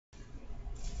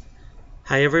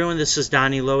Hi everyone, this is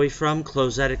Donny Lowy from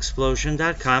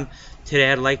Closeout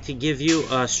Today I'd like to give you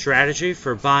a strategy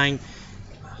for buying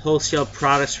wholesale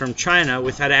products from China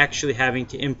without actually having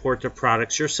to import the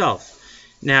products yourself.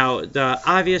 Now, the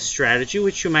obvious strategy,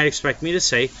 which you might expect me to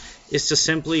say, is to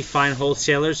simply find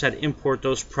wholesalers that import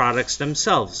those products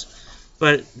themselves.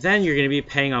 But then you're going to be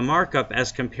paying a markup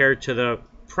as compared to the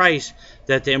price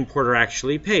that the importer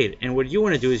actually paid. And what you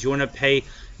want to do is you want to pay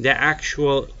the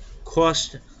actual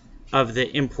cost of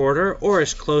the importer or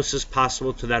as close as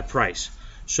possible to that price.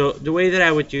 So the way that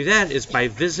I would do that is by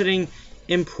visiting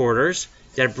importers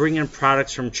that bring in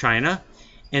products from China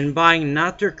and buying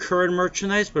not their current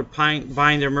merchandise, but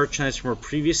buying their merchandise from a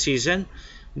previous season,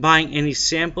 buying any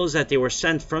samples that they were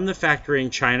sent from the factory in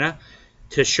China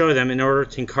to show them in order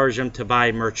to encourage them to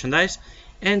buy merchandise,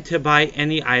 and to buy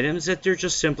any items that they're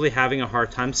just simply having a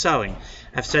hard time selling.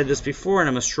 I've said this before, and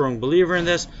I'm a strong believer in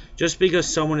this. Just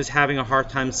because someone is having a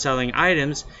hard time selling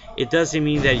items, it doesn't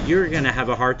mean that you're going to have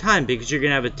a hard time, because you're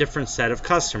going to have a different set of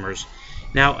customers.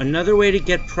 Now, another way to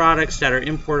get products that are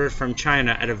imported from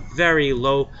China at a very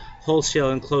low wholesale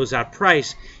and closeout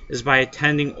price is by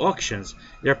attending auctions.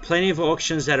 There are plenty of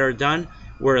auctions that are done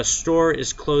where a store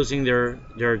is closing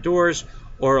their doors,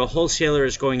 or a wholesaler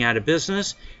is going out of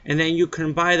business, and then you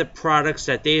can buy the products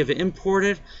that they have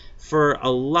imported for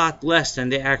a lot less than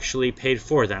they actually paid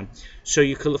for them. So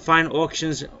you could find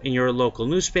auctions in your local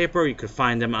newspaper, you could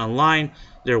find them online.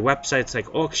 There are websites like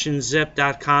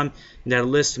auctionzip.com that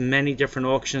list many different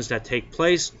auctions that take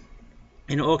place.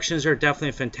 And auctions are definitely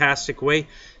a fantastic way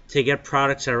to get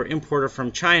products that are imported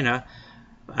from China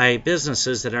by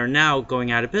businesses that are now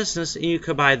going out of business, and you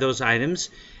could buy those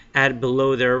items at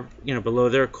below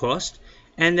their cost.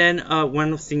 And then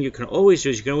one thing you can always do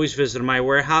is you can always visit my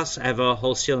warehouse. I have a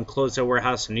wholesale and closeout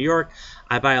warehouse in New York.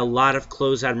 I buy a lot of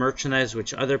closeout merchandise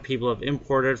which other people have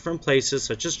imported from places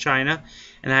such as China,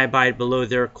 and I buy it below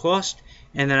their cost,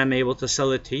 and then I'm able to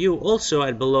sell it to you also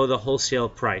at below the wholesale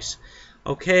price.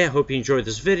 Okay, I hope you enjoyed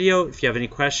this video. If you have any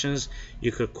questions,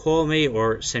 you could call me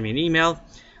or send me an email.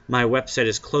 My website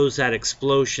is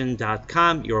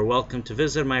closeoutexplosion.com. You're welcome to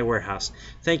visit my warehouse.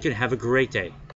 Thank you and have a great day.